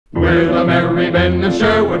We're the merry men of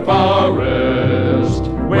Sherwood Forest.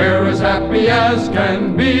 We're as happy as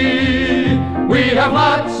can be. We have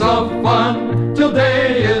lots of fun till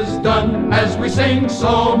day is done, as we sing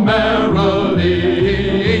so merrily,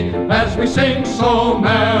 as we sing so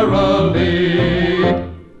merrily.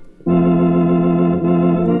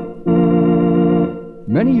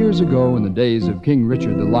 Many years ago, in the days of King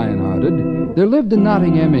Richard the Lionhearted, there lived in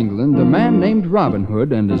Nottingham, England, a man named Robin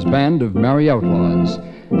Hood and his band of merry outlaws.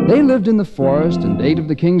 They lived in the forest and ate of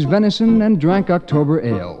the king's venison and drank October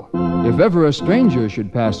ale. If ever a stranger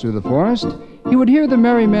should pass through the forest, he would hear the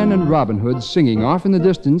merry men and Robin Hood singing off in the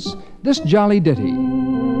distance this jolly ditty.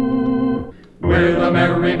 We're the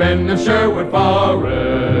merry men of Sherwood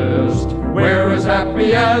Forest. We're as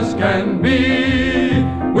happy as can be.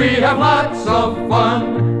 We have lots of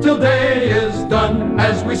fun till day is done,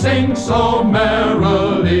 as we sing so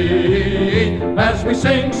merrily, as we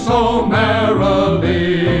sing so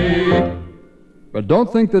merrily. But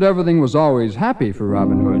don't think that everything was always happy for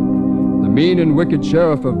Robin Hood. The mean and wicked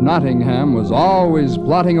sheriff of Nottingham was always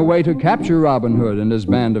plotting a way to capture Robin Hood and his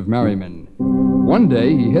band of merrymen. One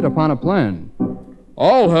day he hit upon a plan.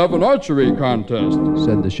 "I'll have an archery contest,"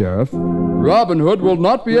 said the sheriff. "Robin Hood will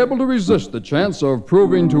not be able to resist the chance of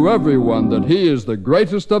proving to everyone that he is the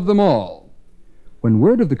greatest of them all." When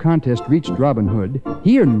word of the contest reached Robin Hood,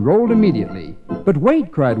 he enrolled immediately. "But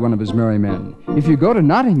wait," cried one of his merry men. "If you go to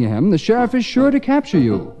Nottingham, the sheriff is sure to capture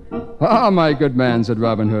you." "Ah, my good man," said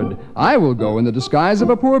Robin Hood, "I will go in the disguise of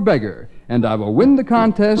a poor beggar, and I will win the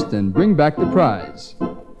contest and bring back the prize."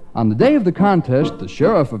 On the day of the contest, the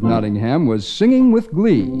sheriff of Nottingham was singing with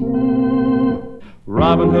glee.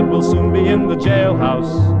 Robin Hood will soon be in the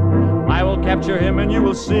jailhouse. I will capture him and you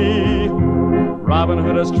will see. Robin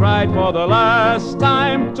Hood has tried for the last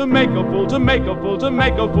time to make a fool, to make a fool, to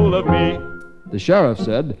make a fool of me. The sheriff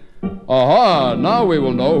said, "Aha, now we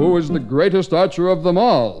will know who is the greatest archer of them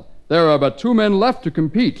all. There are but two men left to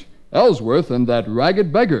compete, Ellsworth and that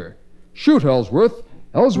ragged beggar. Shoot, Ellsworth."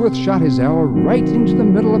 Ellsworth shot his arrow right into the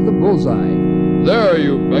middle of the bullseye. "There,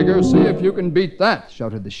 you beggar, see if you can beat that,"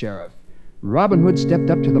 shouted the sheriff. Robin Hood stepped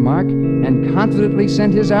up to the mark and confidently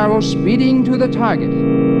sent his arrow speeding to the target,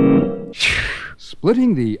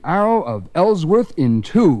 splitting the arrow of Ellsworth in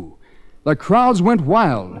two. The crowds went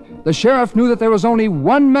wild. The sheriff knew that there was only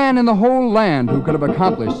one man in the whole land who could have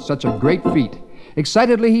accomplished such a great feat.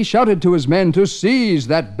 Excitedly, he shouted to his men to seize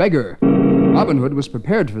that beggar. Robin Hood was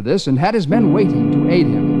prepared for this and had his men waiting to aid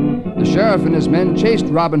him. The sheriff and his men chased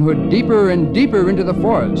Robin Hood deeper and deeper into the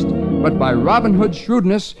forest, but by Robin Hood's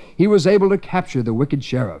shrewdness, he was able to capture the wicked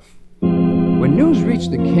sheriff. When news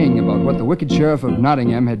reached the king about what the wicked sheriff of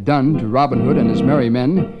Nottingham had done to Robin Hood and his merry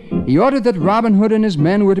men, he ordered that Robin Hood and his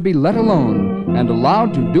men were to be let alone and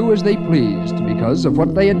allowed to do as they pleased because of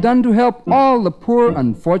what they had done to help all the poor,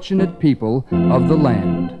 unfortunate people of the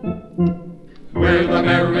land. We're the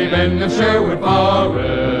merry men of Sherwood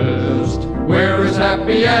Forest. We're as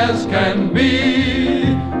happy as can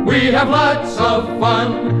be. We have lots of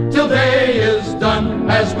fun till day is done,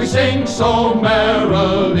 as we sing so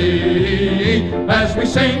merrily, as we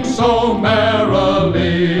sing so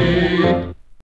merrily.